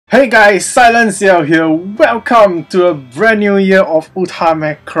Hey guys, SilentCiel here. Welcome to a brand new year of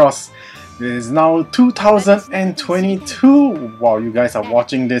UtaMacross. It is now 2022. While you guys are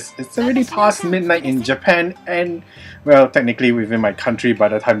watching this, it's already past midnight in Japan and, well, technically within my country by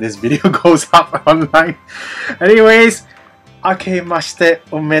the time this video goes up online. Anyways, Akemashite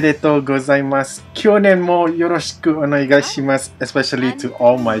omedetou gozaimasu. Kyonen mo yoroshiku onegaishimasu, especially to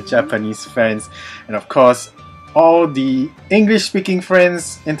all my Japanese friends. And of course, all the English-speaking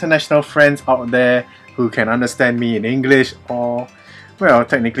friends, international friends out there who can understand me in English or, well,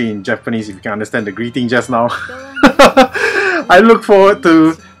 technically in Japanese if you can understand the greeting just now. I look forward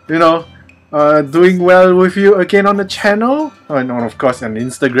to, doing well with you again on the channel and of course on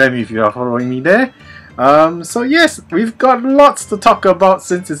Instagram if you are following me there. So yes, we've got lots to talk about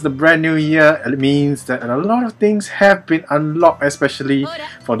since it's the brand new year. It means that a lot of things have been unlocked, especially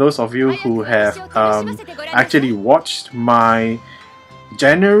for those of you who have actually watched my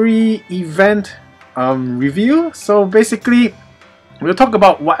January event review. So basically, we'll talk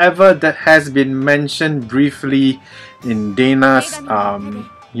about whatever that has been mentioned briefly in Dana's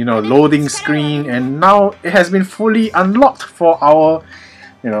loading screen, and now it has been fully unlocked for our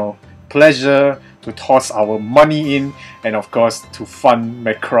pleasure to toss our money in, and of course to fund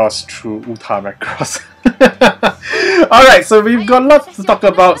Macross through UtaMacross. Alright, so we've got lots to talk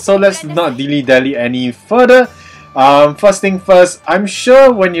about, so let's not dilly-dally any further. First thing first, I'm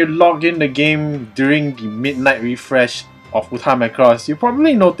sure when you log in the game during the midnight refresh of UtaMacross, you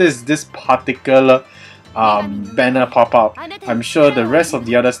probably noticed this particular banner pop up. I'm sure the rest of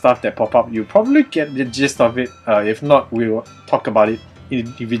the other stuff that pop up, you probably get the gist of it. If not, we'll talk about it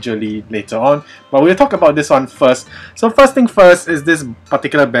individually later on, but we'll talk about this one first. So first thing first is this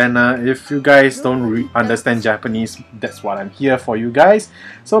particular banner. If you guys don't understand Japanese, that's what I'm here for you guys.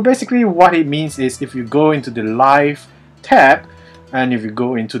 So basically what it means is if you go into the live tab and if you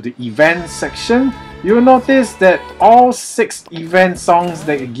go into the event section, you'll notice that all 6 event songs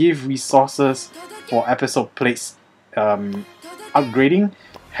that give resources for episode plates upgrading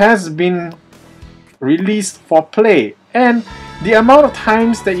has been released for play, and the amount of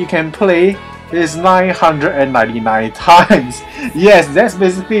times that you can play is 999 times. Yes, that's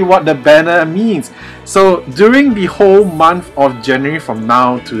basically what the banner means. So during the whole month of January, from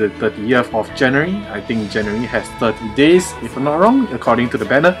now to the 30th of January, I think January has 30 days if I'm not wrong, according to the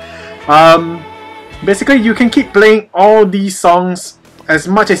banner. Basically you can keep playing all these songs as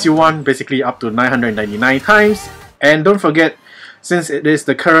much as you want, basically up to 999 times. And don't forget, since it is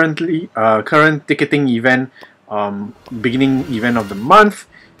the current ticketing event, beginning event of the month,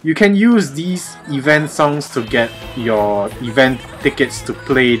 you can use these event songs to get your event tickets to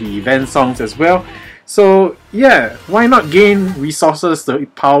play the event songs as well. So yeah, why not gain resources to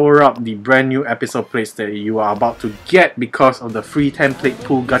power up the brand new episode plates that you are about to get because of the free template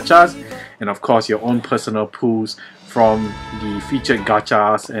pool gachas, and of course your own personal pools from the featured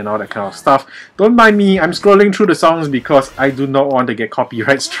gachas and all that kind of stuff. Don't mind me, I'm scrolling through the songs because I do not want to get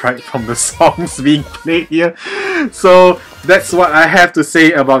copyright strike from the songs being played here. So that's what I have to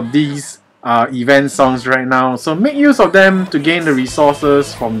say about these event songs right now. So make use of them to gain the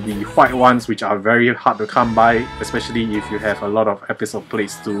resources from the white ones, which are very hard to come by, especially if you have a lot of episode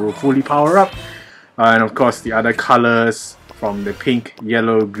plates to fully power up. And of course the other colors from the pink,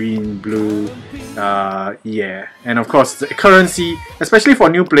 yellow, green, blue, yeah. And of course the currency, especially for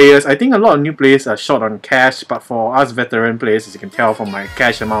new players. I think a lot of new players are short on cash, but for us veteran players, as you can tell from my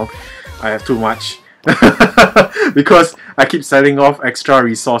cash amount, I have too much. Because I keep selling off extra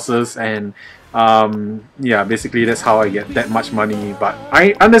resources, and yeah, basically that's how I get that much money. But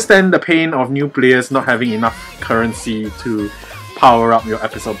I understand the pain of new players not having enough currency to power up your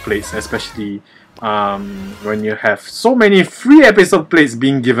episode plates, especially when you have so many free episode plates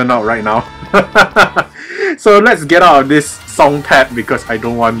being given out right now. So let's get out of this song tab because I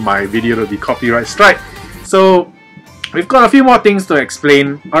don't want my video to be copyright strike. So we've got a few more things to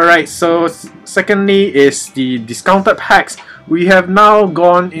explain. Alright, so secondly is the discounted packs. We have now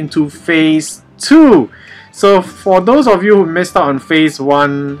gone into phase 2. So for those of you who missed out on phase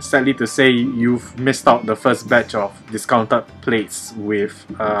 1, sadly to say, you've missed out the first batch of discounted plates with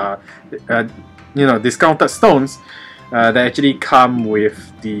discounted stones that actually come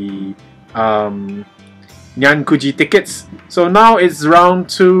with the Nyankuji tickets. So now it's round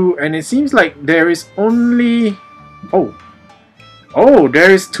 2 and it seems like there is only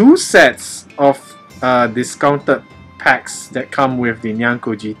there is 2 sets of discounted packs that come with the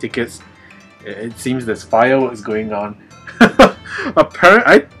Nyankuji tickets. It seems there's fireworks going on.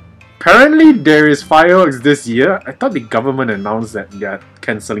 Apparently there is fireworks this year. I thought the government announced that they are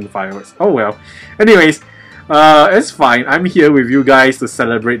cancelling fireworks. Oh well. Anyways, It's fine. I'm here with you guys to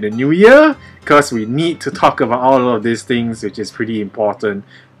celebrate the new year because we need to talk about all of these things, which is pretty important,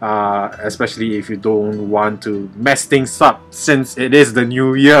 especially if you don't want to mess things up since it is the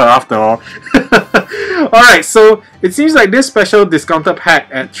new year after all. Alright, so it seems like this special discounted pack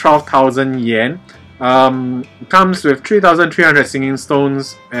at 12,000 yen comes with 3,300 singing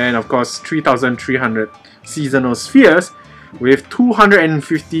stones and of course 3,300 seasonal spheres with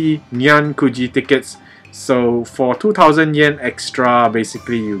 250 Nyan Kuji tickets. So for 2,000 yen extra,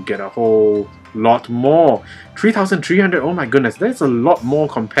 basically you get a whole lot more. 3,300, oh my goodness, that's a lot more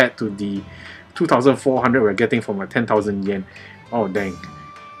compared to the 2,400 we're getting from a 10,000 yen. Oh dang,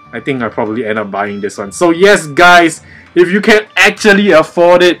 I think I'll probably end up buying this one. So yes guys, if you can actually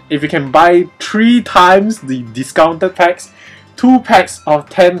afford it, if you can buy 3 times the discounted packs, 2 packs of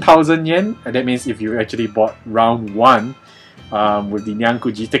 10,000 yen, and that means if you actually bought round 1 with the Nyan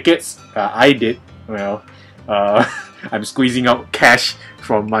Kuji tickets, I did. Well, I'm squeezing out cash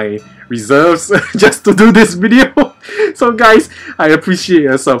from my reserves just to do this video. So guys, I appreciate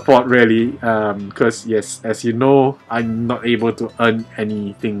your support really, because yes, as you know, I'm not able to earn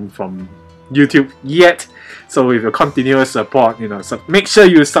anything from YouTube yet. So with your continuous support, you know, make sure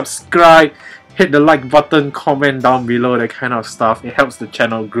you subscribe, hit the like button, comment down below, that kind of stuff. It helps the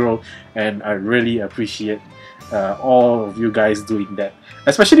channel grow, and I really appreciate all of you guys doing that.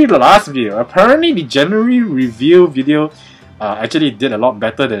 Especially the last video. Apparently the January review video actually did a lot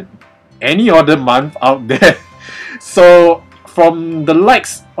better than any other month out there. So from the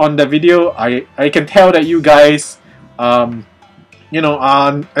likes on the video, I can tell that you guys, you know,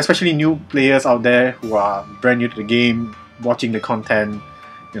 especially new players out there who are brand new to the game, watching the content,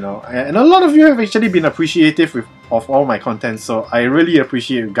 you know, and a lot of you have actually been appreciative of all my content. So I really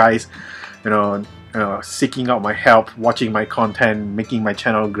appreciate you guys, you know, seeking out my help, watching my content, making my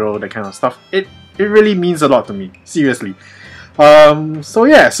channel grow, that kind of stuff. It really means a lot to me, seriously. So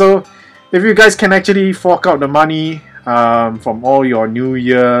yeah, so if you guys can actually fork out the money from all your New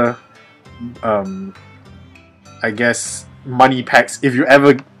Year, I guess, money packs, if you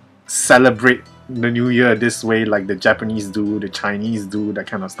ever celebrate the New Year this way, like the Japanese do, the Chinese do, that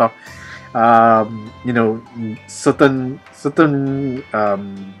kind of stuff. You know, certain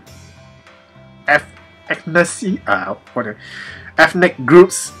ethnic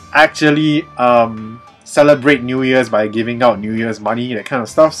groups actually celebrate New Year's by giving out New Year's money, that kind of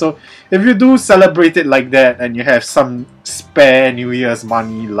stuff. So if you do celebrate it like that and you have some spare New Year's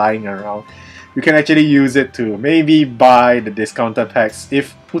money lying around, you can actually use it to maybe buy the discounted packs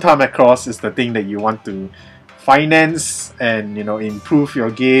if UtaMacross is the thing that you want to finance and, you know, improve your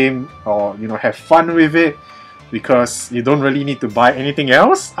game, or, you know, have fun with it because you don't really need to buy anything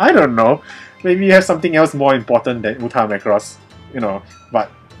else. I don't know. Maybe you have something else more important than UtaMacross, you know, but,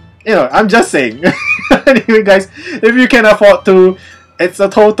 you know, I'm just saying. Anyway guys, if you can afford to, it's a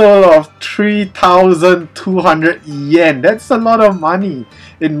total of 3,200 yen. That's a lot of money.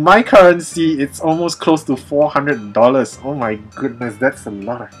 In my currency, it's almost close to $400. Oh my goodness, that's a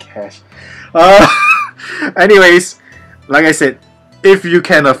lot of cash. Anyways, like I said, if you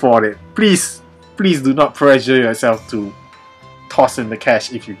can afford it, please do not pressure yourself to toss in the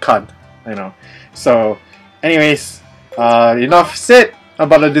cash if you can't, you know. So anyways, enough said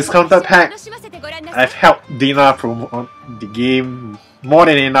about the discounted pack. I've helped Dina promote the game more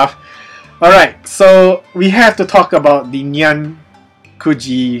than enough. Alright, so we have to talk about the Nyan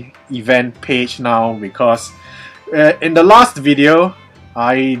Kuji event page now, because in the last video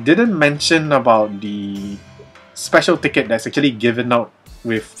I didn't mention about the special ticket that's actually given out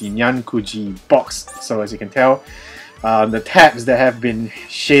with the Nyan Kuji box. So as you can tell, the tabs that have been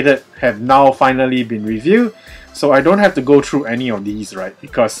shaded have now finally been reviewed. So I don't have to go through any of these, right?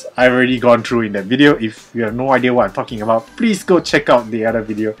 Because I've already gone through in that video. If you have no idea what I'm talking about, please go check out the other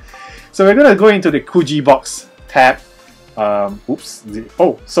video. So we're gonna go into the Kuji box tab.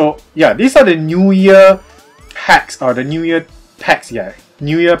 So yeah, these are the New Year packs, or the New Year packs, yeah.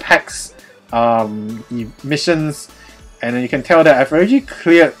 New Year packs missions, and then you can tell that I've already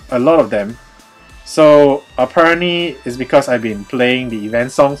cleared a lot of them. So apparently it's because I've been playing the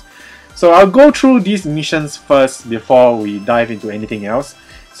event songs. So I'll go through these missions first before we dive into anything else.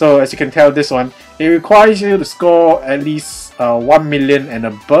 So as you can tell, this one, it requires you to score at least 1 million and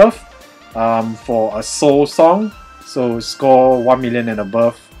above for a soul song. So score 1 million and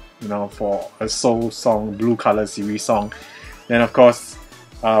above, you know, for a soul song, blue color series song. Then of course,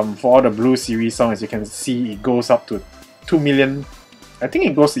 for all the blue series songs, as you can see, it goes up to 2 million. I think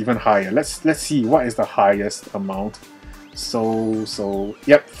it goes even higher. Let's see what is the highest amount. So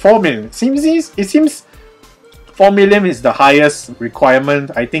yep, 4 million. It seems 4 million is the highest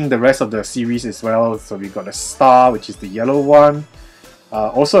requirement. I think the rest of the series as well. So we got a star, which is the yellow one,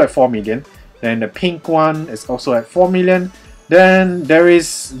 also at 4 million. Then the pink one is also at 4 million. Then there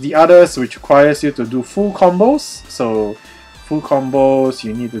is the others, which requires you to do full combos. So full combos,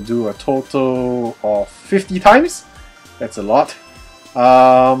 you need to do a total of 50 times. That's a lot.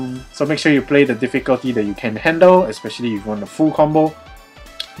 So make sure you play the difficulty that you can handle, especially if you want a full combo.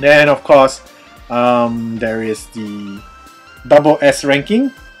 Then of course, there is the double S ranking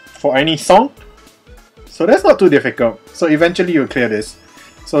for any song. So that's not too difficult. So eventually you'll clear this.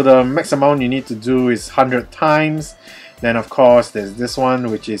 So the max amount you need to do is 100 times. Then of course there's this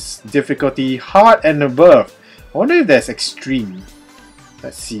one, which is difficulty hard and above. I wonder if there's extreme.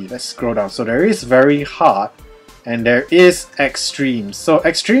 Let's see, let's scroll down. So there is very hard and there is extreme. So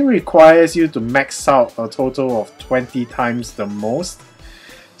extreme requires you to max out a total of 20 times the most.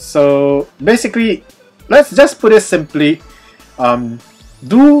 So basically, let's just put it simply,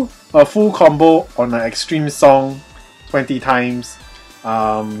 do a full combo on an extreme song 20 times,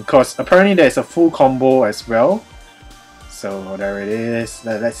 because apparently there's a full combo as well. So there it is.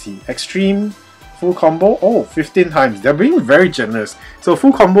 Let's see, extreme full combo, oh, 15 times. They're being very generous. So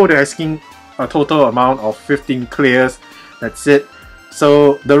full combo, they're asking a total amount of 15 clears. That's it.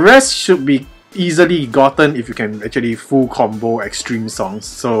 So the rest should be easily gotten if you can actually full combo extreme songs.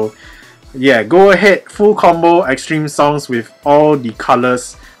 So yeah, go ahead, full combo extreme songs with all the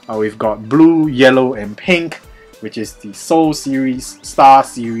colors. We've got blue, yellow and pink, which is the Soul series, Star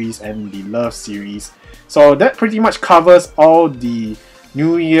series and the Love series. So that pretty much covers all the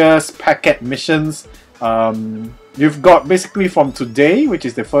New Year's packet missions. You've got basically from today, which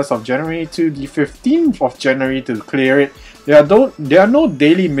is the 1st of January, to the 15th of January to clear it. There are no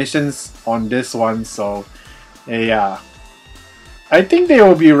daily missions on this one, so yeah. I think they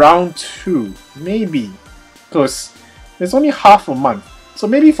will be round 2, maybe, because there's only half a month. So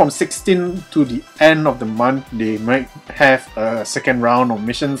maybe from 16 to the end of the month, they might have a second round of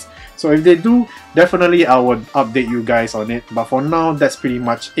missions. So if they do, definitely I would update you guys on it. But for now, that's pretty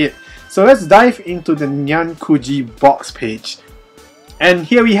much it. So let's dive into the Nyankuji box page. And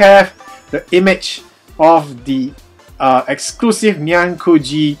here we have the image of the exclusive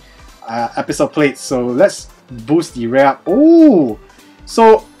Nyankuji episode plate. So let's boost the rare up. Oh!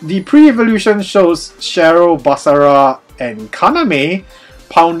 So the pre-evolution shows Cheryl, Basara, and Kaname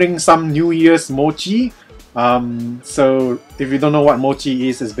pounding some New Year's mochi. So if you don't know what mochi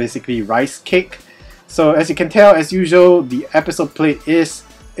is, it's basically rice cake. So as you can tell, as usual, the episode plate is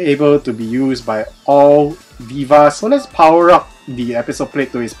able to be used by all divas. So let's power up the episode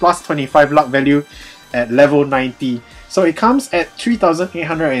plate to its plus 25 luck value at level 90. So it comes at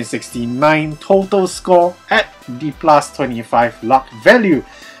 3,869 total score at the plus 25 luck value.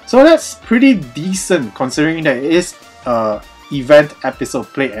 So that's pretty decent considering that it is a event episode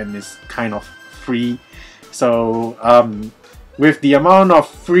plate and is kind of free. So with the amount of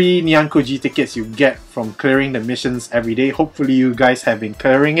free Nyankuji tickets you get from clearing the missions every day, hopefully you guys have been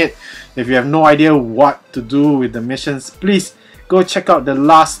clearing it. If you have no idea what to do with the missions, please go check out the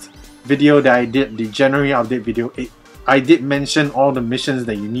last video that I did, the January update video. I did mention all the missions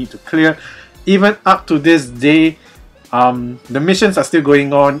that you need to clear. Even up to this day, the missions are still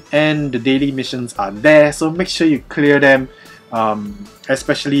going on and the daily missions are there, so make sure you clear them,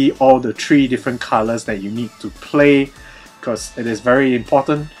 especially all the 3 different colors that you need to play, because it is very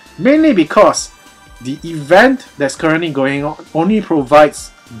important, mainly because the event that's currently going on only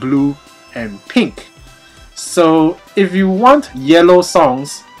provides blue and pink. So if you want yellow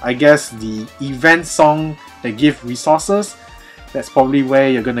songs, I guess the event song that give resources, that's probably where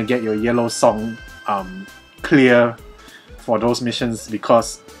you're gonna get your yellow song clear for those missions,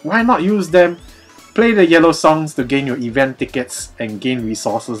 because why not use them? Play the yellow songs to gain your event tickets and gain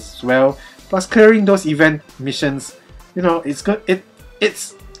resources as well. Plus clearing those event missions, you know, it's good.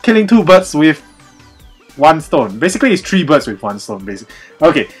 It's killing 2 birds with 1 stone. Basically, it's 3 birds with 1 stone. Basically,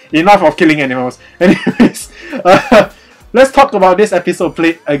 okay. Enough of killing animals. Anyways, let's talk about this episode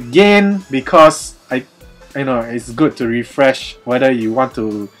plate again, because I know it's good to refresh whether you want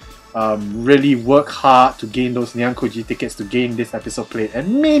to really work hard to gain those Nyankuji tickets to gain this episode plate,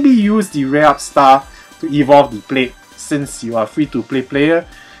 and maybe use the rare up star to evolve the plate. Since you are free to play player,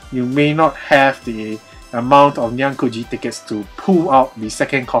 you may not have the amount of Nyankuji tickets to pull out the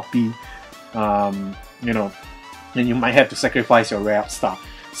second copy, you know, then you might have to sacrifice your rare up star.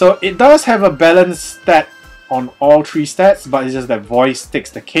 So it does have a balanced stat on all 3 stats, but it's just that voice takes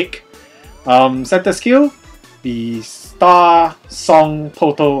the cake. Center skill, the star song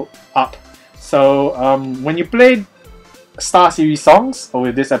total up. So when you play Star Series songs, or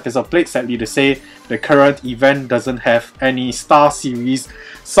with this episode plate, sadly to say, the current event doesn't have any Star Series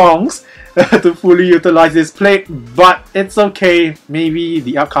songs to fully utilize this plate, but it's okay. Maybe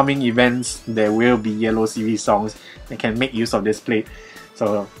the upcoming events, there will be Yellow Series songs that can make use of this plate,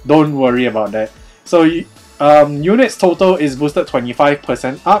 so don't worry about that. So units total is boosted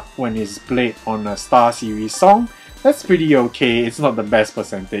 25% up when it's played on a Star Series song. That's pretty okay, it's not the best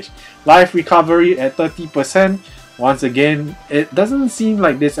percentage. Life recovery at 30%. Once again, it doesn't seem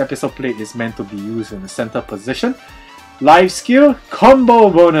like this episode plate is meant to be used in the center position. Life skill, combo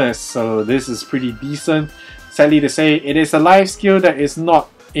bonus. So this is pretty decent. Sadly to say, it is a life skill that is not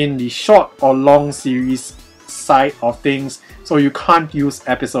in the short or long series side of things. So you can't use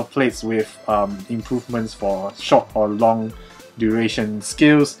episode plates with improvements for short or long duration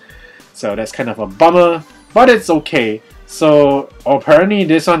skills. So that's kind of a bummer, but it's okay. So apparently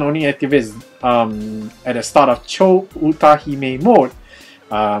this one only activates at the start of Cho Utahime mode,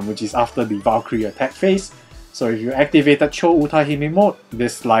 which is after the Valkyrie attack phase. So if you activated Cho Utahime mode,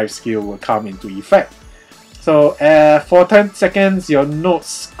 this life skill will come into effect. So for 10 seconds, your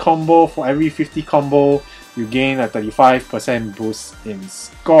notes combo, for every 50 combo, you gain a 35% boost in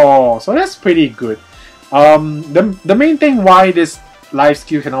score. So that's pretty good. The main thing why this life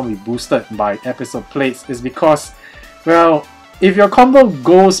skill cannot be boosted by episode plates is because, well, if your combo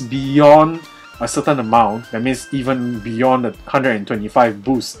goes beyond a certain amount, that means even beyond the 125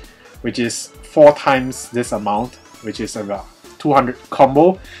 boost, which is 4 times this amount, which is about 200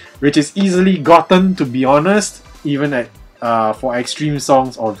 combo, which is easily gotten, to be honest, even at for extreme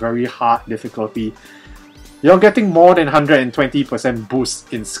songs or very hard difficulty. You're getting more than 120%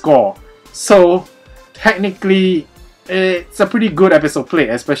 boost in score. So technically, it's a pretty good episode plate,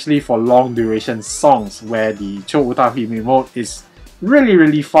 especially for long duration songs where the Cho Utahime mode is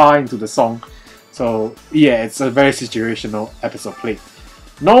really far into the song. So yeah, it's a very situational episode plate.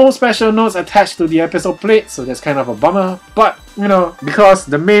 No special notes attached to the episode plate, so that's kind of a bummer. But you know, because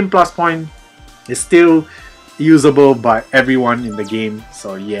the main plus point is still usable by everyone in the game,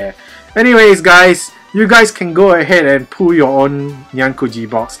 so yeah. Anyways guys, you guys can go ahead and pull your own Nyankuji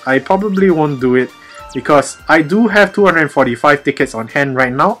box. I probably won't do it because I do have 245 tickets on hand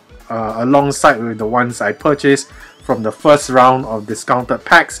right now, alongside with the ones I purchased from the first round of discounted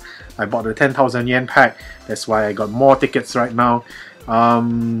packs. I bought the 10,000 yen pack, that's why I got more tickets right now.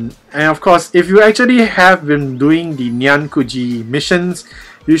 And of course, if you actually have been doing the Nyankuji missions,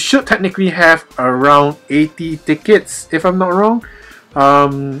 you should technically have around 80 tickets, if I'm not wrong.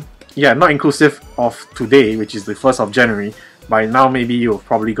 Yeah, not inclusive of today, which is the 1st of January. By now, maybe you've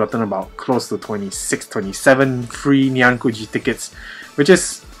probably gotten about close to 26, 27 free Nyankuji tickets, which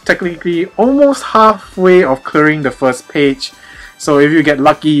is technically almost halfway of clearing the first page. So if you get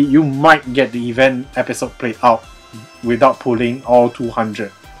lucky, you might get the event episode plate out without pulling all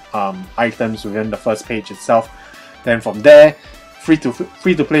 200 items within the first page itself. Then from there, free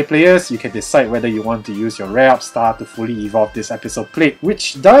to play players, you can decide whether you want to use your rare up star to fully evolve this episode plate,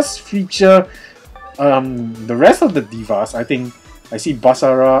 which does feature the rest of the divas. I think I see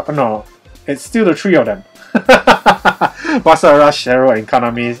Basara. No, it's still the 3 of them. Basara, Cheryl, and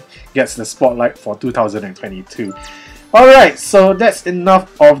Kaname gets the spotlight for 2022. Alright, so that's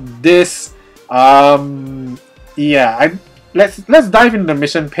enough of this. Yeah, let's dive into the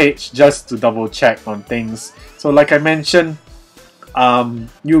mission page just to double check on things. So like I mentioned,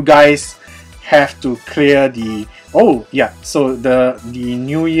 you guys have to clear the so the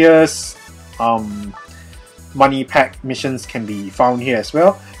New Year's money pack missions can be found here as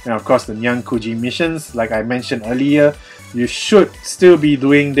well, and of course the Nyankuji missions, like I mentioned earlier, you should still be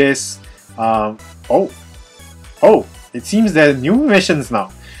doing this. It seems there are new missions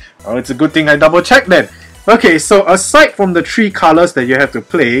now. Oh, it's a good thing I double checked then. Okay, so aside from the 3 colors that you have to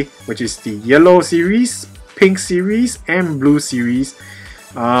play, which is the yellow series, pink series, and blue series,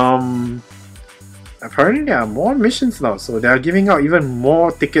 apparently there are more missions now, so they are giving out even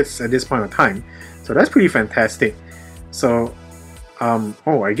more tickets at this point of time. So that's pretty fantastic. So,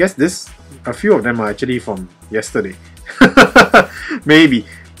 I guess a few of them are actually from yesterday. Maybe.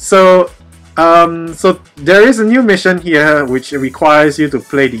 So there is a new mission here which requires you to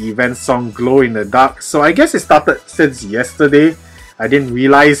play the event song Glow in the Dark. So I guess it started since yesterday. I didn't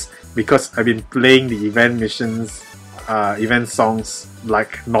realize because I've been playing the event missions, event songs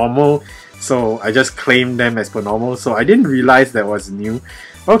like normal. So I just claimed them as per normal. So I didn't realize that was new.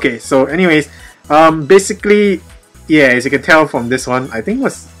 Okay, so anyways, basically, yeah, as you can tell from this one, I think it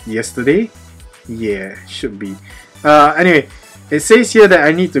was yesterday. Yeah, should be. Anyway, it says here that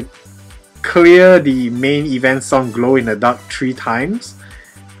I need to clear the main event song Glow in the Dark 3 times.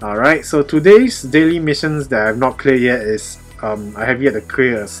 Alright, so today's daily missions that I have not cleared yet is I have yet to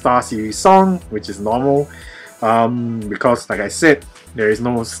clear a Star Series song, which is normal, because like I said, there is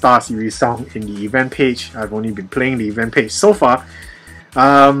no Star Series song in the event page. I've only been playing the event page so far.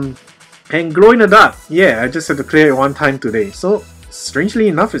 And Glow in the Dark, yeah, I just had to clear it one time today. So strangely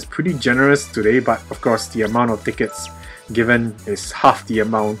enough, it's pretty generous today, but of course the amount of tickets given is half the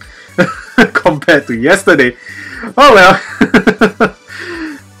amount compared to yesterday. Oh well.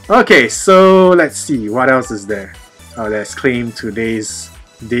 Okay, so let's see, what else is there? Let's claim today's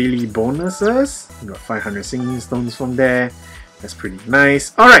daily bonuses. We got 500 singing stones from there. That's pretty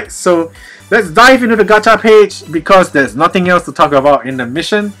nice. Alright, so let's dive into the gacha page because there's nothing else to talk about in the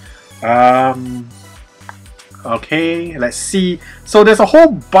mission. Okay, let's see. So there's a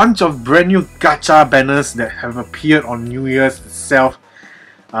whole bunch of brand new gacha banners that have appeared on New Year's itself.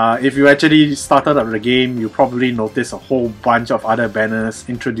 If you actually started up the game, you probably noticed a whole bunch of other banners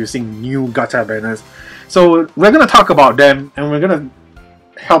introducing new gacha banners. So we're going to talk about them and we're going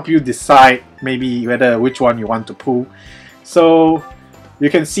to help you decide maybe which one you want to pull. So you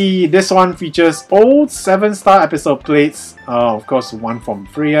can see this one features old 7-star episode plates, of course one from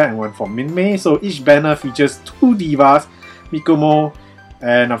Freya and one from Minmay. So each banner features 2 divas, Mikumo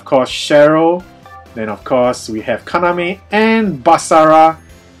and of course Cheryl. Then of course we have Kaname and Basara.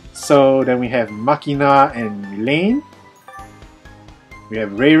 So then we have Makina and Lane. We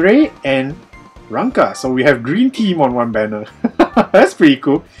have Ray Ray and Ranka. So we have Green Team on one banner. That's pretty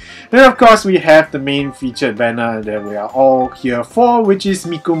cool. Then of course we have the main featured banner that we are all here for, which is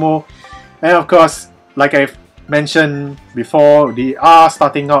Mikumo. And of course, like I've mentioned before, they are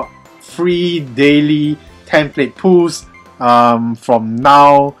starting out free daily template pulls from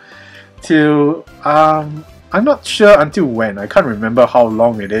now till I'm not sure until when. I can't remember how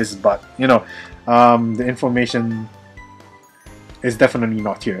long it is, but you know, the information is definitely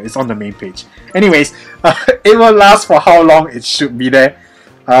not here. It's on the main page. Anyways, it will last for how long it should be there.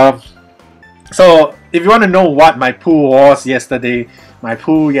 So if you want to know what my pool was yesterday, my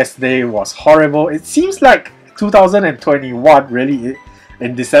pool yesterday was horrible. It seems like 2021 really,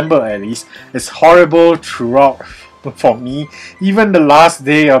 in December at least, is horrible throughout for me. Even the last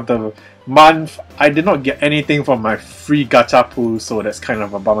day of the month, I did not get anything from my free gacha pool, so that's kind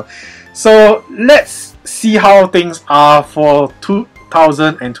of a bummer. So let's see how things are for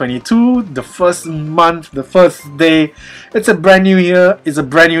 2022, the first month, the first day. It's a brand new year, it's a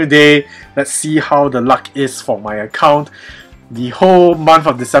brand new day. Let's see how the luck is for my account. The whole month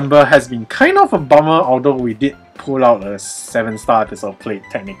of December has been kind of a bummer, although we did pull out a 7-star episode plate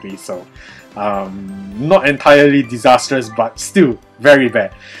technically, so not entirely disastrous, but still very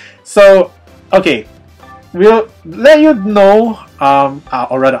bad. So, okay, we'll let you know,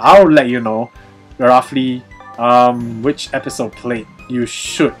 or rather, I'll let you know roughly which episode plate you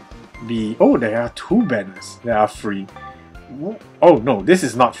should be. Oh, there are 2 banners that are free. Oh no, this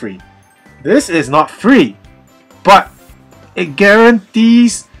is not free. This is not free, but it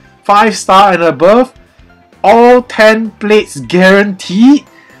guarantees 5-star and above. All 10 plates guaranteed.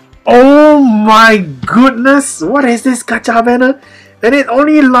 Oh my goodness, what is this gacha banner? And it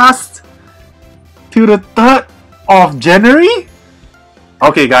only lasts till the 3rd of January?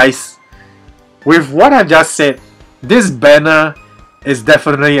 Okay guys, with what I just said, this banner is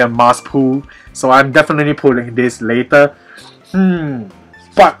definitely a must pull, so I'm definitely pulling this later.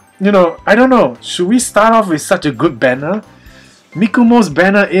 But, you know, I don't know, should we start off with such a good banner? Mikumo's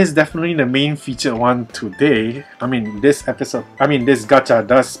banner is definitely the main featured one today. I mean, this gacha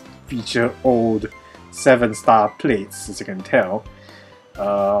does feature old 7-star plates, as you can tell.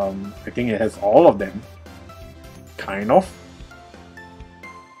 I think it has all of them. Kind of.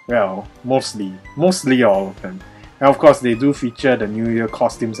 Well, mostly all of them. And of course, they do feature the New Year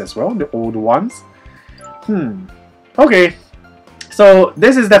costumes as well, the old ones. Okay. So,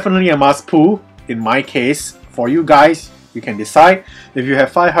 this is definitely a must pull, in my case. For you guys, you can decide. If you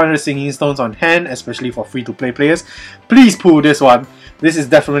have 500 singing stones on hand, especially for free-to-play players, please pull this one. This is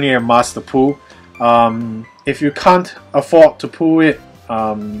definitely a must to pull. If you can't afford to pull it,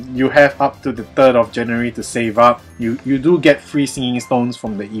 you have up to the 3rd of January to save up. You do get free singing stones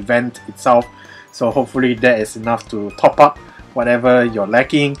from the event itself, so hopefully that is enough to top up whatever you're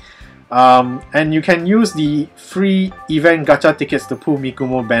lacking. And you can use the free event gacha tickets to pull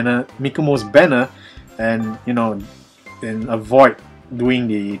Mikumo's banner, and you know, and avoid doing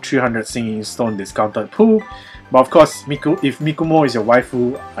the 300 singing stone discounted pull. But of course, if Mikumo is your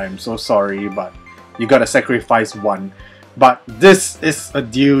waifu, I'm so sorry, but you gotta sacrifice one. But this is a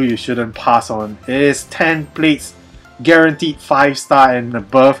deal you shouldn't pass on. It is 10 plates, guaranteed 5-star and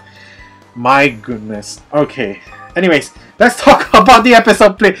above. My goodness. Okay, Anyways, let's talk about the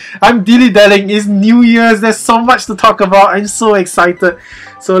episode plate. I'm dilly-dallying. It's New Year's. There's so much to talk about. I'm so excited.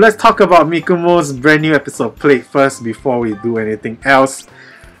 So let's talk about Mikumo's brand new episode plate first before we do anything else.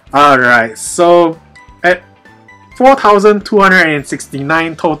 Alright, so at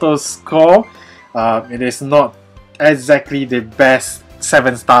 4,269 total score, it is not exactly the best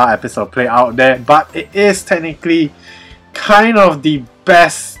 7-star episode plate out there, but it is technically kind of the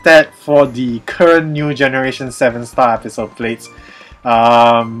best stat for the current new generation 7-star episode plates.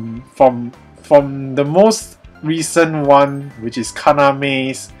 From the most recent one, which is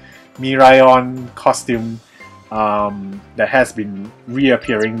Kaname's Mirayon costume, that has been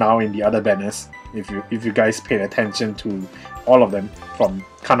reappearing now in the other banners. If you guys paid attention to all of them, from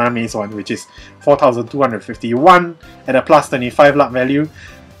Kaname's one, which is 4,251 at a plus 25 luck value.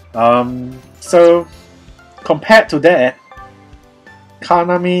 So compared to that,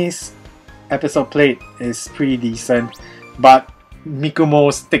 Kaname's episode plate is pretty decent, but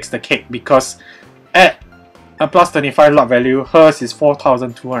Mikumo's takes the cake because at a plus 25 luck value, hers is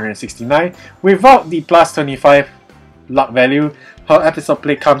 4,269. Without the plus 25 luck value, her episode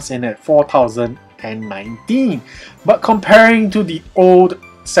plate comes in at 4,019. But comparing to the old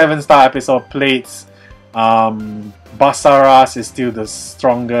 7-star episode plates, Basara's is still the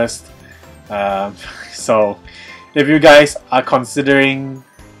strongest. So if you guys are considering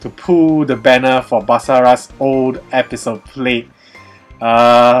to pull the banner for Basara's old episode plate,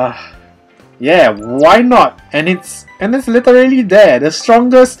 yeah, why not? And it's literally there. The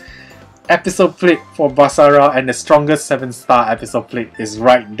strongest episode plate for Basara and the strongest 7-star episode plate is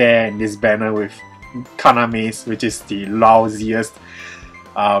right there in this banner with Kaname's, which is the lousiest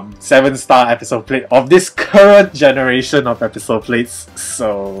 7-star episode plate of this current generation of episode plates.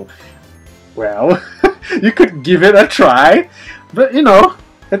 So, well, you could give it a try, but you know,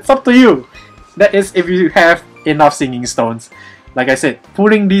 it's up to you. That is if you have enough singing stones. Like I said,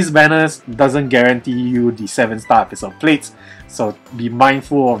 pulling these banners doesn't guarantee you the 7-star episode plates, so be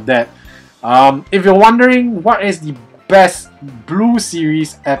mindful of that. If you're wondering what is the best Blue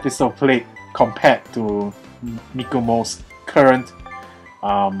Series episode plate compared to Mikumo's current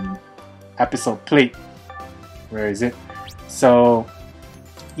episode plate, where is it? So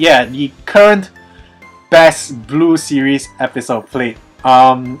yeah, the current best Blue Series episode plate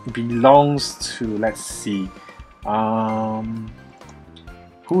belongs to, let's see,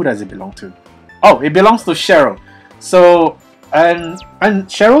 who does it belong to? Oh, it belongs to Cheryl. So and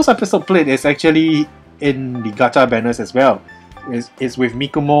Cheryl's episode plate is actually in the gacha banners as well. It's with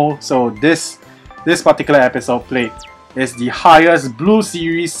Mikumo. So this particular episode plate is the highest Blue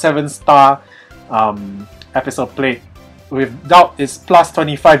Series 7-star episode plate. Without its plus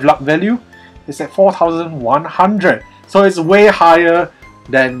 25 luck value, it's at 4,100. So it's way higher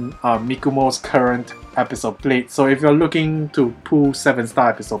than Mikumo's current episode plate. So if you're looking to pull 7-star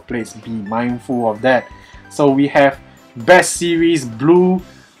episode plates, be mindful of that. So we have Best Series Blue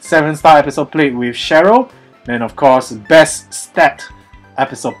 7-star episode plate with Cheryl, and of course Best Stat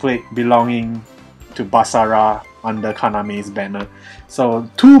episode plate belonging to Basara under Kaname's banner. So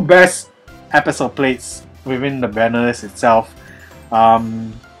two best episode plates within the banners itself.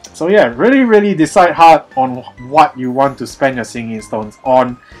 So yeah, really decide hard on what you want to spend your singing stones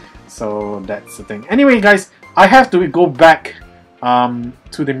on. So that's the thing. Anyway guys, I have to go back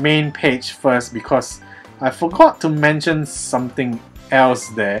to the main page first because I forgot to mention something else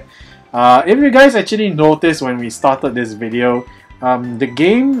there. If you guys actually noticed when we started this video, the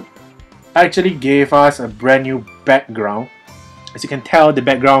game actually gave us a brand new background. As you can tell, the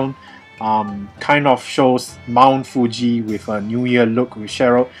background kind of shows Mount Fuji with a New Year look with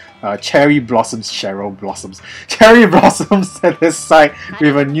Cheryl. Cherry blossoms at the side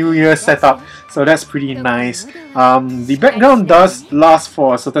with a New Year setup. So that's pretty nice. The background does last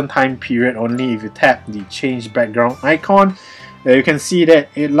for a certain time period only. If you tap the change background icon, you can see that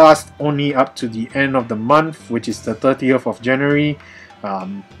it lasts only up to the end of the month, which is the 30th of January,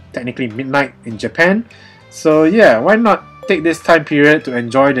 technically midnight in Japan. So yeah, why not take this time period to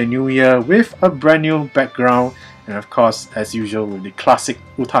enjoy the new year with a brand new background, and of course, as usual, with the classic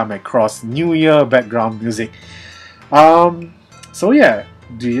UtaMacross New Year background music. So yeah,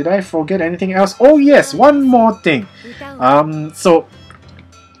 did I forget anything else? Oh yes, one more thing. So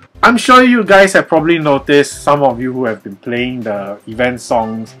I'm sure you guys have probably noticed, some of you who have been playing the event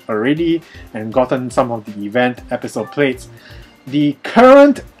songs already and gotten some of the event episode plates. The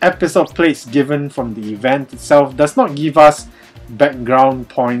current episode plates given from the event itself does not give us background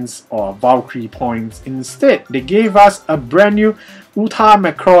points or Valkyrie points. Instead, they gave us a brand new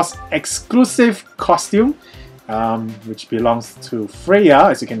UtaMacross exclusive costume, which belongs to Freya,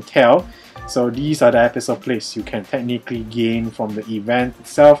 as you can tell. So these are the episode plates you can technically gain from the event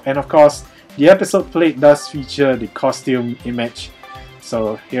itself, and of course the episode plate does feature the costume image.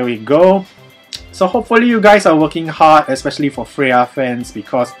 So here we go. So hopefully you guys are working hard, especially for Freya fans,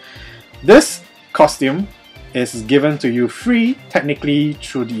 because this costume is given to you free technically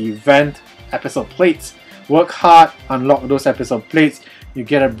through the event episode plates. Work hard, unlock those episode plates, you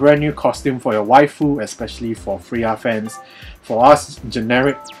get a brand new costume for your waifu, especially for Freya fans. For us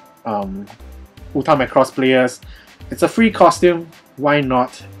generic UtaMacross players, it's a free costume, why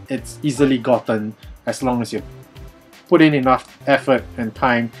not? It's easily gotten as long as you put in enough effort and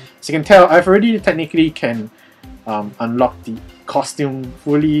time. As you can tell, I've already technically can unlock the costume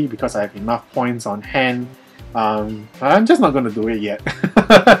fully because I have enough points on hand. I'm just not going to do it yet.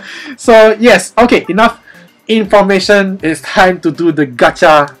 So yes, okay, enough information. It's time to do the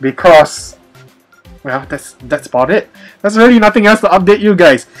gacha because, well, that's about it. There's really nothing else to update you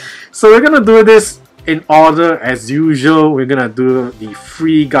guys. So we're gonna do this in order as usual. We're gonna do the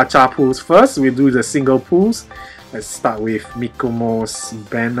free gacha pools first. We do the single pools. Let's start with Mikumo's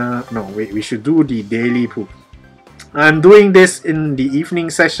banner. No, wait, we should do the daily pool. I'm doing this in the evening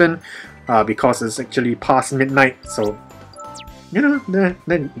session because it's actually past midnight. So, you know,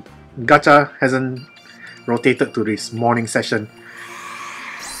 the gacha hasn't rotated to this morning session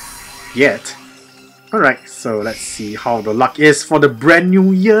yet. Alright, so let's see how the luck is for the brand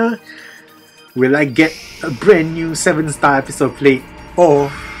new year. Will I get a brand new 7-star episode plate,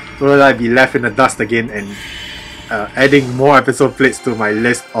 or will I be left in the dust again and adding more episode plates to my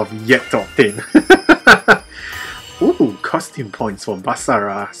list of yet to obtain? Ooh, costume points for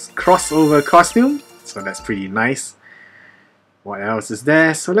Basara's crossover costume, so that's pretty nice. What else is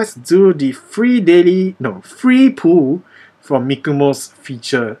there? So let's do the free pool from Mikumo's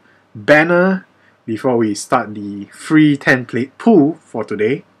feature banner before we start the free 10-plate pool for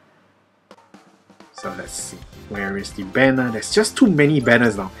today. So let's see, where is the banner? There's just too many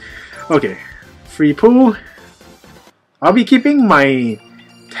banners now. Okay, free pool. I'll be keeping my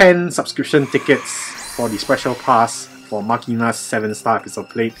 10 subscription tickets for the special pass for Makina's 7-star episode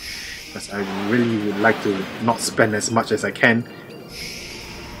plate, because I really would like to not spend as much as I can.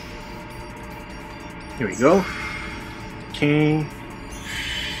 Here we go. Okay.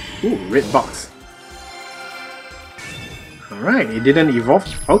 Ooh, red box. Alright, it didn't evolve.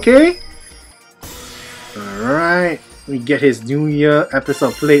 Okay. Alright, we get his New Year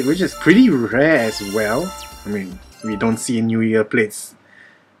episode plate, which is pretty rare as well. I mean, we don't see New Year plates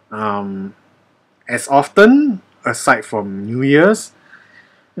as often, aside from New Year's.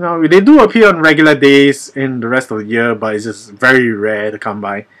 You know, they do appear on regular days in the rest of the year, but it's just very rare to come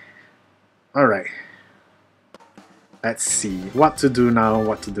by. Alright. Let's see what to do now,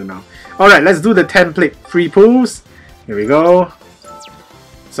 Alright, let's do the 10-plate free pools. Here we go.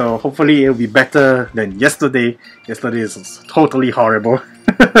 So hopefully it'll be better than yesterday. Yesterday is totally horrible.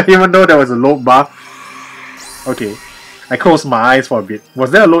 Even though there was a load bar. Okay, I closed my eyes for a bit.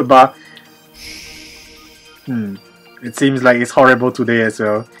 Was there a load bar? It seems like it's horrible today as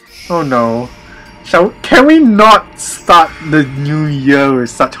well. Oh no. Can we not start the new year with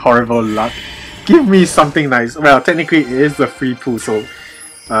such horrible luck? Give me something nice. Well, technically it is a free pool, so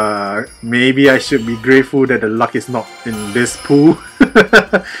maybe I should be grateful that the luck is not in this pool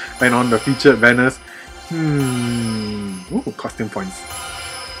and on the featured banners. Ooh, costume points.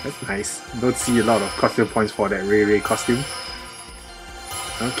 That's nice. Don't see a lot of costume points for that Ray costume.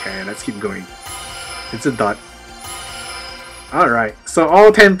 Okay, let's keep going. It's a dot. Alright, so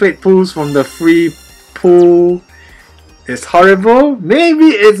all 10 plate pools from the free pool is horrible. Maybe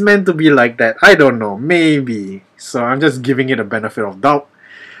it's meant to be like that. I don't know. Maybe. So I'm just giving it a benefit of doubt.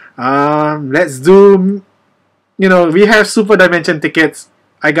 Let's do... You know, we have Super Dimension tickets.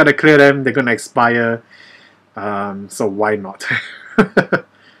 I gotta clear them. They're gonna expire. So why not?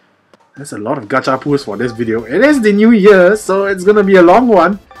 There's a lot of gacha pools for this video. It is the new year, so it's gonna be a long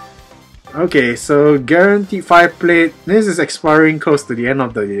one. Okay, so guaranteed 5 plate. This is expiring close to the end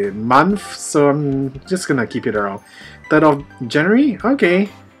of the month, so I'm just gonna keep it around 3rd of January. Okay.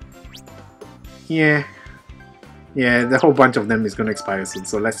 Yeah, the whole bunch of them is gonna expire soon,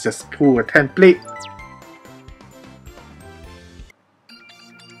 so let's just pull a 10 plate.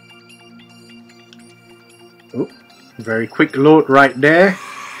 Oh, very quick load right there.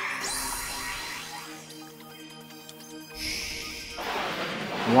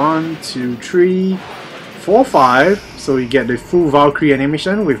 One, two, three, 4, 5. So we get the full Valkyrie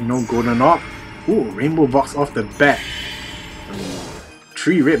animation with no golden orb. Ooh, rainbow box off the bat.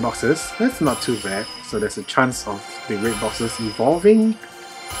 3 red boxes. That's not too bad. So there's a chance of the red boxes evolving.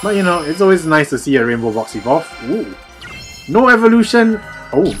 But you know, it's always nice to see a rainbow box evolve. Ooh. No evolution.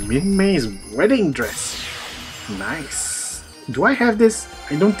 Oh, Min-May's wedding dress. Nice. Do I have this?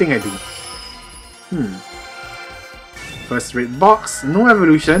 I don't think I do. First red box, no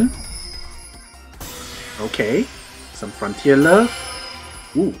evolution. Okay. Some Frontier love.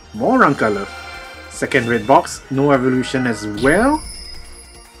 Ooh, more Ranka love. Second red box, no evolution as well.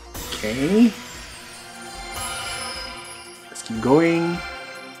 Okay. Let's keep going.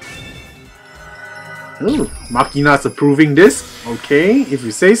 Ooh, Makina's approving this. Okay, if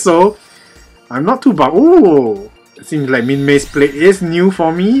you say so. I'm not too bad. Ooh, it seems like Min-May's plate is new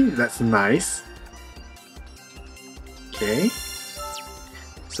for me. That's nice. Okay.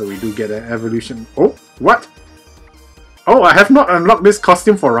 So we do get an evolution. Oh, what? Oh, I have not unlocked this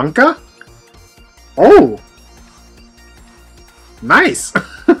costume for Ranka? Oh! Nice!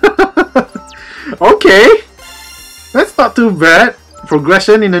 Okay! That's not too bad.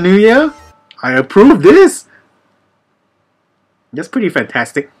 Progression in the new year. I approve this! That's pretty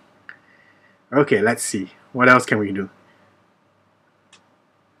fantastic. Okay, let's see. What else can we do?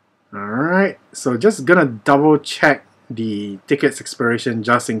 Alright, so just gonna double check the tickets expiration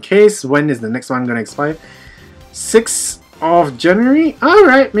just in case. When is the next one gonna expire? 6th of January?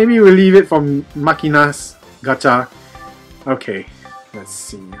 Alright, maybe we'll leave it for Makina's gacha. Okay, let's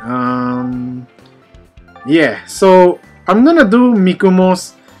see. Yeah, so I'm gonna do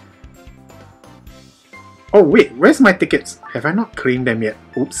Mikumo's. Oh wait, where's my tickets? Have I not claimed them yet?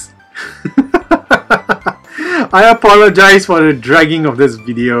 Oops. I apologize for the dragging of this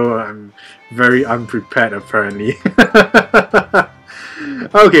video. I'm very unprepared apparently.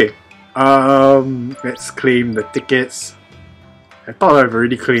 Okay, let's claim the tickets. I thought I've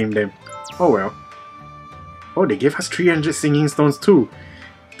already claimed them. Oh well. Oh, they gave us 300 singing stones too.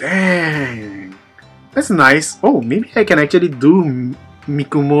 Dang. That's nice. Oh, maybe I can actually do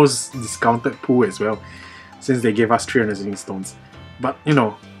Mikumo's discounted pool as well, since they gave us 300 singing stones. But, you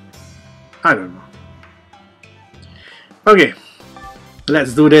know, I don't know. Okay,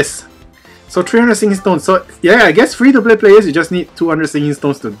 let's do this. So 300 singing stones. So yeah, I guess free-to-play players, you just need 200 singing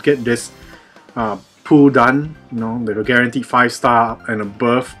stones to get this pool done. You know, the guaranteed 5-star and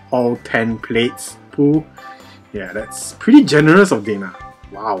above, all 10 plates pool. Yeah, that's pretty generous of Dana.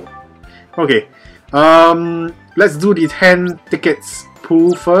 Wow. Okay, let's do the 10 tickets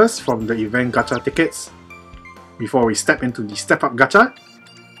pool first from the event gacha tickets before we step into the step up gacha.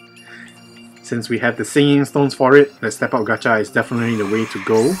 Since we have the singing stones for it, the step up gacha is definitely the way to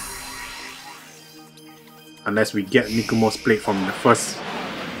go. Unless we get Mikumo's plate from the first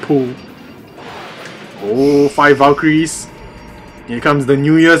pool. Oh, 5 Valkyries. Here comes the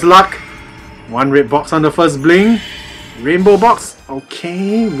New Year's luck. 1 red box on the first bling. Rainbow box.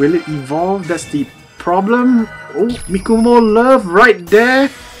 Okay, will it evolve? That's the problem. Oh, Mikumo love right there.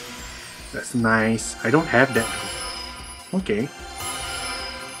 That's nice. I don't have that though. Okay.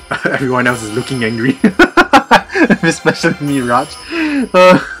 Everyone else is looking angry. Especially me, Raj.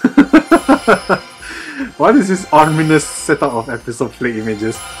 What is this ominous setup of episode plate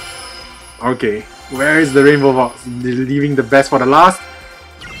images? Okay, where is the rainbow box? Leaving the best for the last.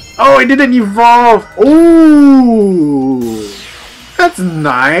 Oh, it didn't evolve! Oh, that's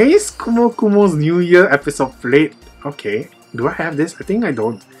nice! Kumo's New Year episode plate. Okay, do I have this? I think I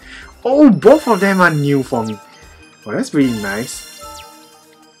don't. Oh, both of them are new for me. Oh, that's really nice.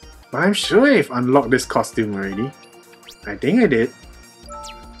 But I'm sure I've unlocked this costume already. I think I did.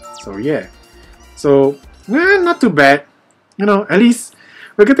 So yeah. So, not too bad. You know, at least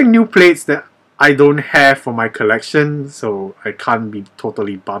we're getting new plates that I don't have for my collection, so I can't be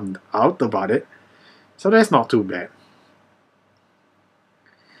totally bummed out about it. So that's not too bad.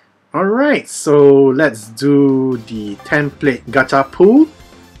 Alright, so let's do the 10 plate gacha pool.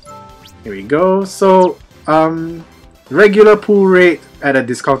 Here we go. So, regular pool rate at a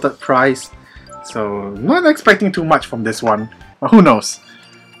discounted price. So, not expecting too much from this one. But who knows?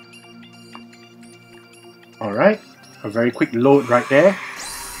 Alright, a very quick load right there.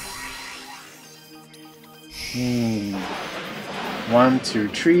 1, 2,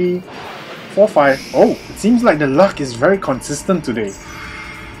 3, 4, 5. Oh, it seems like the luck is very consistent today.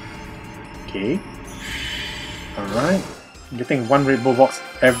 Okay. Alright. Getting 1 rainbow box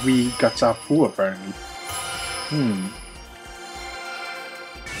every gacha pool apparently.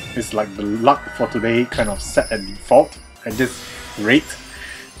 It's like the luck for today kind of set at default at this rate.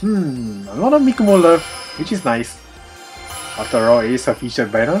 A lot of Mikumo love, which is nice. After all, it is a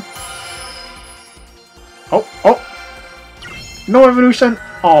featured banner. Oh! No evolution!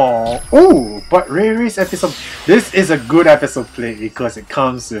 Oh, but Ray's episode. This is a good episode play because it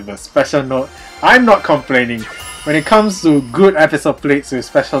comes with a special note. I'm not complaining. When it comes to good episode plates with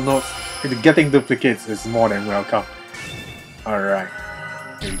special notes, getting duplicates is more than welcome. Alright.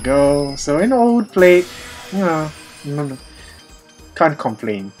 There we go. So an old plate, you know, can't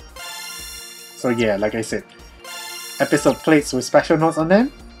complain. So yeah, like I said, episode plates with special notes on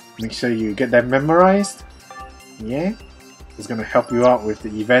them. Make sure you get them memorized. Yeah, it's gonna help you out with the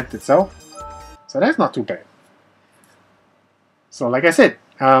event itself. So that's not too bad. So like I said,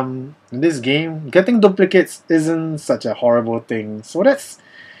 in this game, getting duplicates isn't such a horrible thing. So that's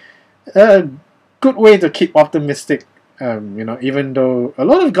a good way to keep optimistic. You know, even though a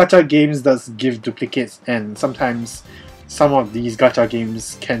lot of gacha games does give duplicates, and sometimes some of these gacha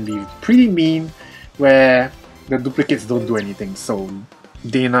games can be pretty mean, where the duplicates don't do anything. So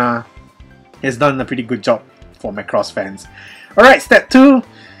Dana has done a pretty good job for Macross fans. Alright, step 2,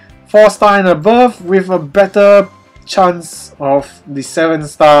 4-star and above with a better chance of the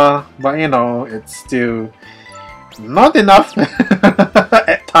 7-star, but you know, it's still not enough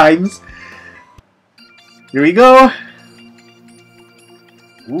at times. Here we go.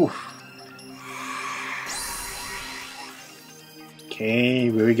 Oof. Okay,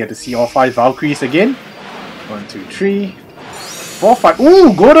 will we get to see all 5 Valkyries again? 1, 2, 3, 4, 5.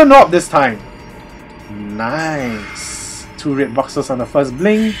 Ooh, golden orb this time. Nice. 2 red boxes on the first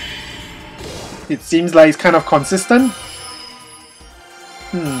blink. It seems like it's kind of consistent.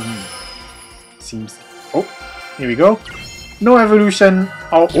 Seems... Oh, here we go. No evolution.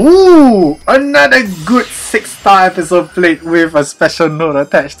 Oh, ooh! Another good 6-star episode plate with a special note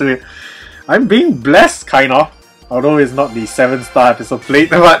attached to it. I'm being blessed, kind of. Although it's not the 7-star episode plate,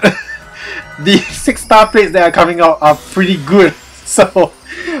 but the 6-star plates that are coming out are pretty good. So,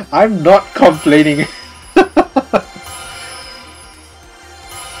 I'm not complaining.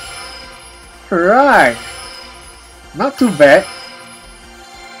 Right. Not too bad.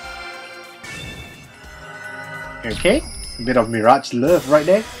 Okay. A bit of Mirage love right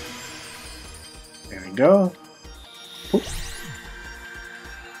there. There we go.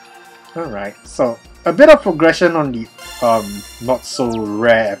 Alright, so a bit of progression on the not so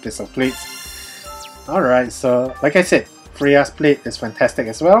rare episode plates. Alright, so like I said, Freya's plate is fantastic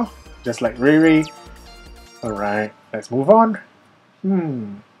as well, just like Riri. Alright, let's move on.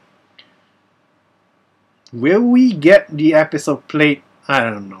 Will we get the episode plate? I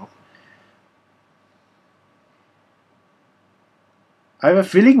don't know. I have a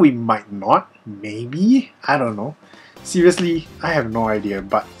feeling we might not. Maybe? I don't know. Seriously, I have no idea.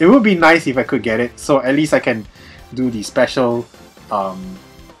 But it would be nice if I could get it. So at least I can do the special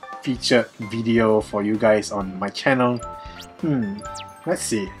featured video for you guys on my channel. Let's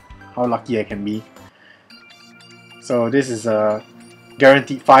see how lucky I can be. So this is a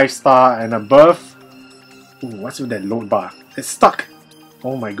guaranteed 5-star and above. Ooh, what's with that load bar? It's stuck!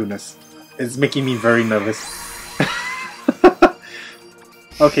 Oh my goodness. It's making me very nervous.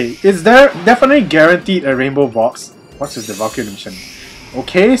 Okay, is there definitely guaranteed a rainbow box? What's with the Valkyrie mission?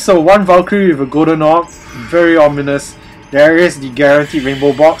 Okay, so 1 Valkyrie with a golden orb. Very ominous. There is the guaranteed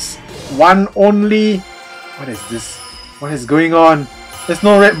rainbow box. 1 only. What is this? What is going on? There's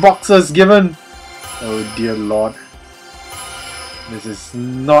no red boxes given. Oh dear lord. This is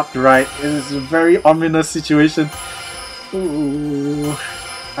not right. It is a very ominous situation. Ooh.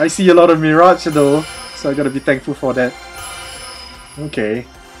 I see a lot of Mirage though, so I gotta be thankful for that. Okay.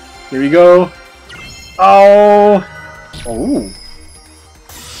 Here we go. Oh! Oh!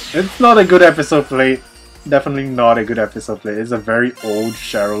 It's not a good episode plate. Definitely not a good episode plate. It's a very old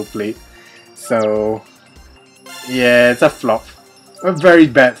Cheryl plate. So... yeah, it's a flop. A very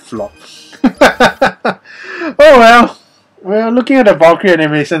bad flop. Oh well! Well, looking at the Valkyrie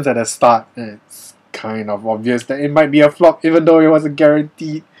animations at the start, it's kind of obvious that it might be a flop even though it was a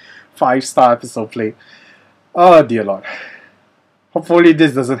guaranteed 5-star episode plate. Oh dear lord. Hopefully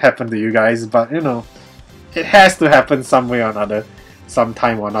this doesn't happen to you guys, but you know, it has to happen some way or another,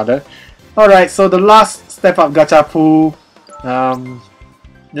 sometime or another. Alright, so the last step up gacha pool,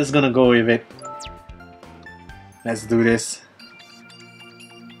 just gonna go with it. Let's do this.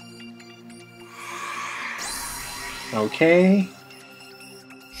 Okay.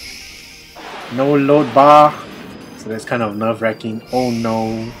 No load bar, so that's kind of nerve-wracking. Oh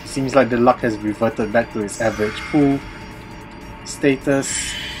no, seems like the luck has reverted back to its average pool.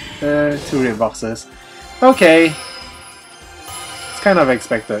 Status, 2 red boxes. Okay, it's kind of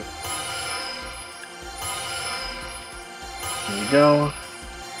expected. Here we go.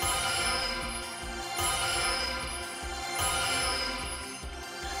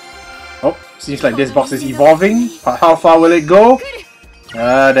 Oh, seems like this box is evolving, but how far will it go?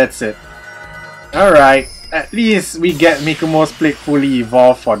 That's it. Alright, at least we get Mikumo's plate fully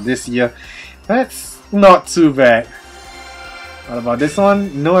evolved for this year. That's not too bad. What about this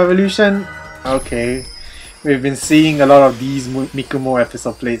one? No evolution? Okay. We've been seeing a lot of these Mikumo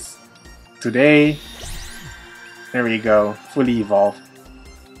episode plates today. There we go, fully evolved.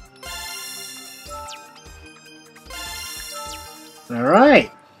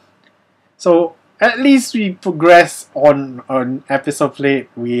 Alright, so at least we progress on an episode plate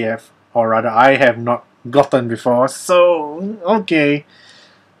we have, or rather I have not gotten before, so okay.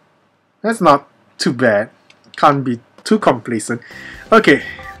 That's not too bad. Can't be too complacent. Okay,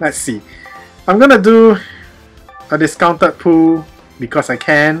 let's see. I'm gonna do a discounted pool because I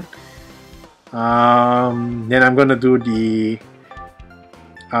can. Then I'm gonna do the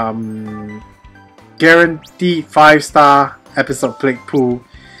guaranteed 5-star episode plate pool.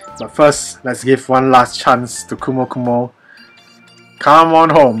 But first, let's give one last chance to Kumo Kumo. Come on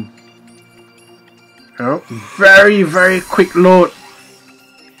home. Oh, very, very quick load.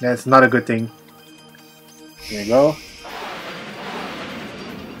 That's not a good thing. There you go.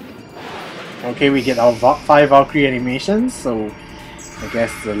 Okay, we get our 5 Valkyrie animations, so I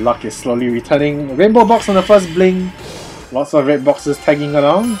guess the luck is slowly returning. Rainbow box on the first blink. Lots of red boxes tagging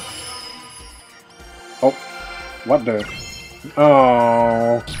along. Oh, what the?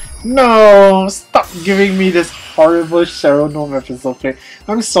 Oh, no! Stop giving me this horrible Cheryl Gnome episode plate.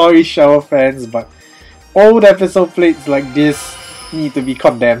 I'm sorry, Cheryl fans, but old episode plates like this need to be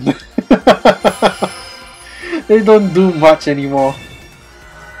condemned. They don't do much anymore.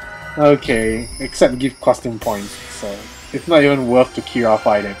 Okay, except give costume points, so it's not even worth to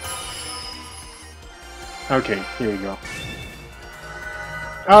Kirafy them. Okay, here we go.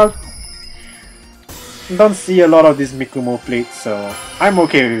 Don't see a lot of these Mikumo plates, so I'm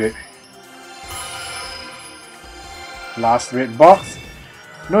okay with it. Last red box.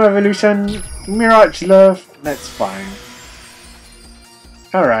 No evolution. Mirage Love. That's fine.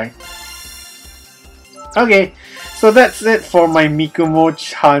 Alright. Okay, so that's it for my Mikumo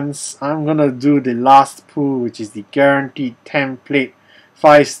chance. I'm gonna do the last pool, which is the guaranteed template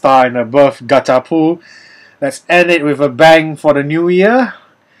 5-star and above gacha pool. Let's end it with a bang for the new year.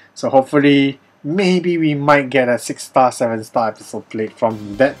 So hopefully, maybe we might get a 6-star, 7-star episode plate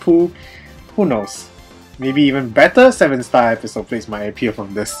from that pool. Who knows? Maybe even better 7-star episode plates might appear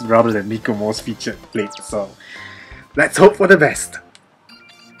from this rather than Mikumo's featured plate. So let's hope for the best.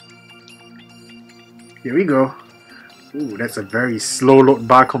 Here we go. Ooh, that's a very slow load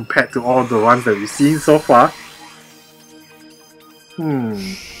bar compared to all the ones that we've seen so far. 1,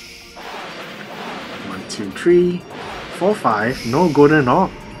 2, 3, 4, 5. No golden orb.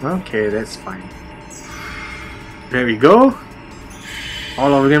 Okay, that's fine. There we go.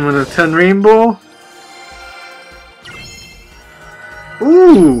 All of them on the turn rainbow.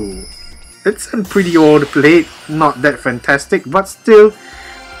 Ooh, it's a pretty old plate. Not that fantastic, but still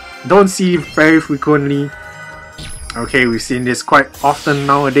don't see very frequently. Okay, we've seen this quite often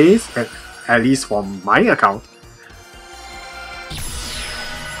nowadays, at least for my account.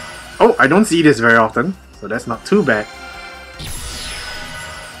 Oh, I don't see this very often, so that's not too bad.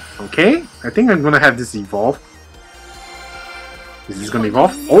 Okay, I think I'm gonna have this evolve. Is this gonna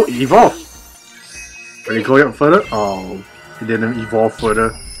evolve? Oh, it evolved! Will it go up further? Oh, it didn't evolve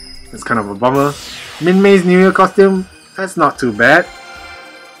further. That's kind of a bummer. Min May's New Year costume, that's not too bad.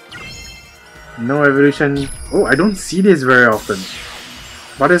 No evolution. Oh, I don't see this very often.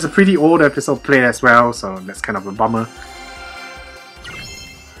 But it's a pretty old episode plate as well, so that's kind of a bummer.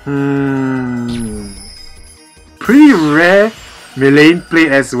 Pretty rare Milane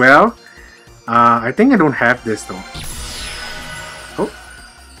plate as well. I think I don't have this though. Oh,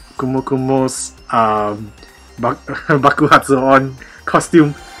 Kumo Kumo's Bakuhatsu on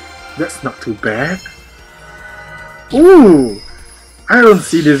costume. That's not too bad. Ooh! I don't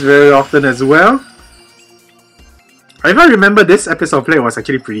see this very often as well. If I remember, this episode play was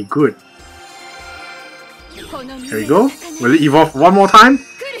actually pretty good. There we go. Will it evolve one more time?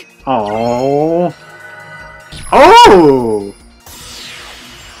 Oh! Oh!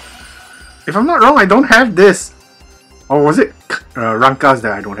 If I'm not wrong, I don't have this. Or was it Rankas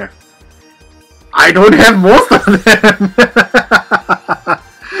that I don't have? I don't have most of them!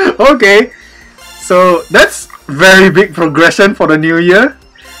 Okay. So that's very big progression for the new year.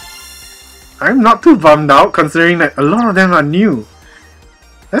 I'm not too bummed out considering that a lot of them are new.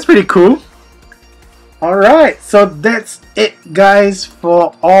 That's pretty cool. Alright, so that's it guys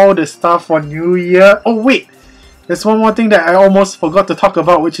for all the stuff for New Year. Oh wait, there's one more thing that I almost forgot to talk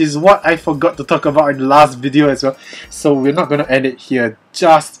about, which is what I forgot to talk about in the last video as well. So we're not going to end it here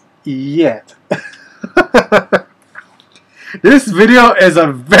just yet. This video is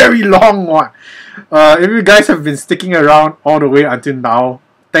a very long one. If you guys have been sticking around all the way until now,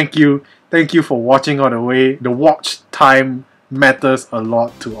 thank you. Thank you for watching all the way. The watch time matters a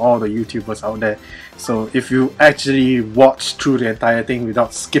lot to all the YouTubers out there. So if you actually watch through the entire thing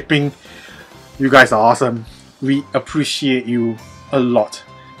without skipping, you guys are awesome. We appreciate you a lot.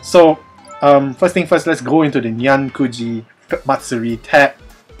 So first thing first, let's go into the Nyan Kuji Matsuri tab.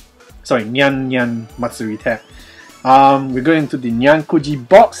 Sorry, Nyan Matsuri tab. We're going to the Nyan Kuji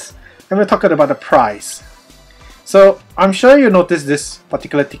box and we're talking about the price. So I'm sure you noticed this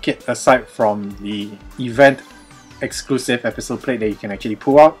particular ticket, aside from the event exclusive episode plate that you can actually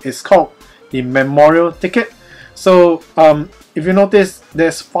pull out. It's called the memorial ticket. So if you notice,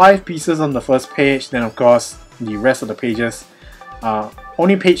 there's 5 pieces on the first page, then of course the rest of the pages,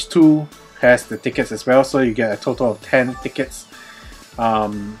 only page 2 has the tickets as well, so you get a total of 10 tickets.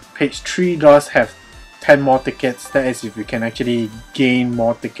 Page 3 does have 10 more tickets. That is if you can actually gain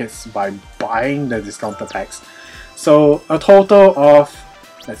more tickets by buying the discounted packs. So a total of,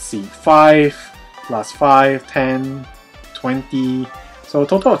 let's see, 5 plus 5, 10, 20, so a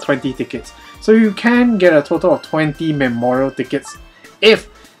total of 20 tickets. So you can get a total of 20 memorial tickets if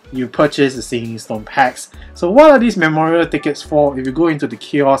you purchase the Singing Stone packs. So what are these memorial tickets for? If you go into the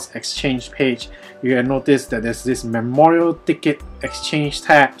kiosk exchange page, you can notice that there's this memorial ticket exchange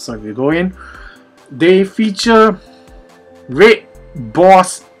tab. So if you go in, they feature Raid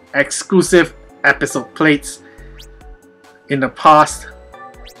Boss exclusive episode plates in the past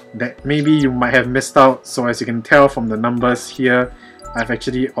that maybe you might have missed out. So as you can tell from the numbers here, I've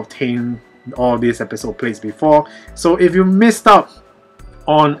actually obtained all these episode plates before. So if you missed out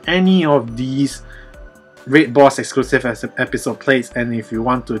on any of these Raid Boss exclusive episode plates, and if you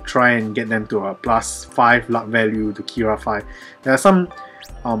want to try and get them to a +5 luck value to Kira 5, there are some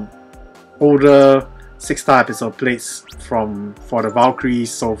older 6-star episode plates for the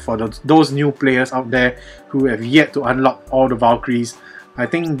Valkyries. So for those new players out there who have yet to unlock all the Valkyries, I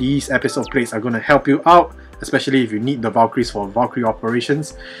think these episode plates are going to help you out, especially if you need the Valkyries for Valkyrie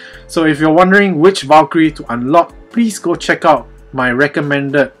operations. So if you're wondering which Valkyrie to unlock, please go check out my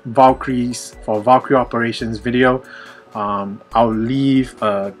recommended Valkyries for Valkyrie operations video. I'll leave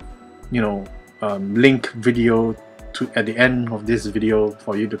a link video at the end of this video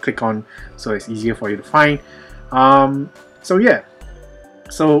for you to click on, so it's easier for you to find. So yeah,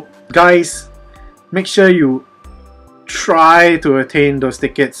 so guys, make sure you try to attain those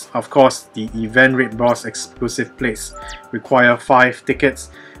tickets. Of course, the event Raid Boss exclusive plates require 5 tickets,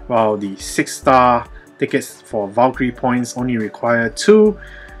 while the 6-star tickets for Valkyrie points only require 2.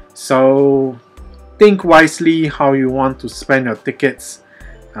 So think wisely how you want to spend your tickets,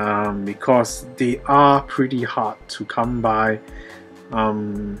 because they are pretty hard to come by.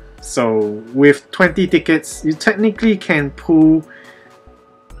 So with 20 tickets, you technically can pull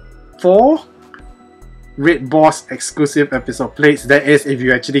 4 Raid Boss exclusive episode plates. That is if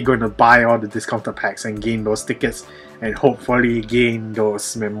you're actually going to buy all the discounted packs and gain those tickets, and hopefully gain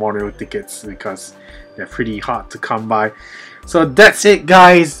those memorial tickets, because they're pretty hard to come by. So that's it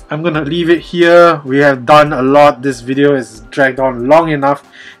guys, I'm gonna leave it here. We have done a lot. This video is dragged on long enough.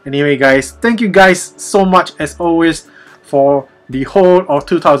 Anyway guys, thank you guys so much as always for the whole of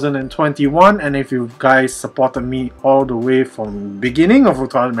 2021, and if you guys supported me all the way from beginning of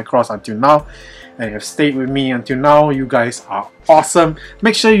UtaMacross until now, and have stayed with me until now, you guys are awesome.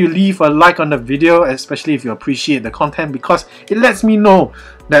 Make sure you leave a like on the video, especially if you appreciate the content, because it lets me know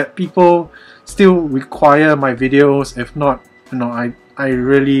that people still require my videos. If not, I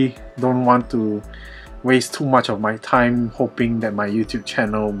really don't want to waste too much of my time hoping that my YouTube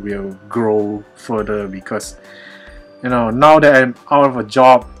channel will grow further, because now that I'm out of a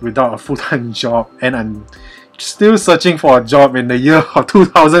job, without a full-time job, and I'm still searching for a job in the year of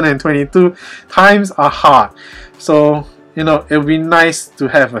 2022, times are hard. So it'll be nice to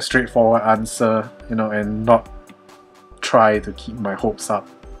have a straightforward answer, and not try to keep my hopes up,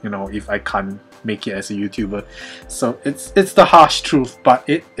 if I can't make it as a YouTuber. So it's the harsh truth, but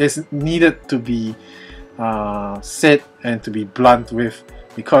it is needed to be said and to be blunt with,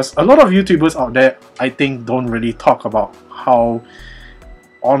 because a lot of YouTubers out there, I think, don't really talk about how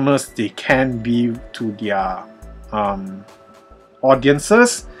honest they can be to their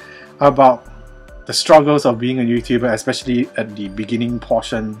audiences about the struggles of being a YouTuber, especially at the beginning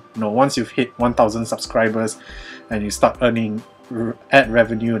portion. Once you've hit 1,000 subscribers and you start earning ad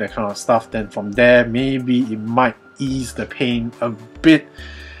revenue, that kind of stuff, then from there maybe it might ease the pain a bit.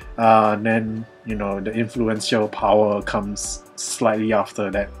 Then the influential power comes slightly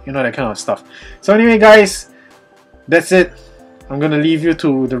after that, that kind of stuff. So anyway guys, that's it. I'm gonna leave you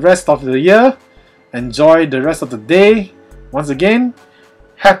to the rest of the year. Enjoy the rest of the day. Once again,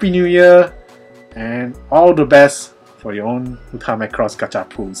 Happy New Year and all the best for your own UtaMacross gacha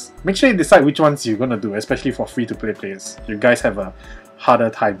pools. Make sure you decide which ones you're gonna do, especially for free-to-play players. You guys have a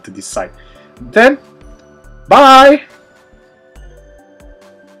harder time to decide. Then, bye!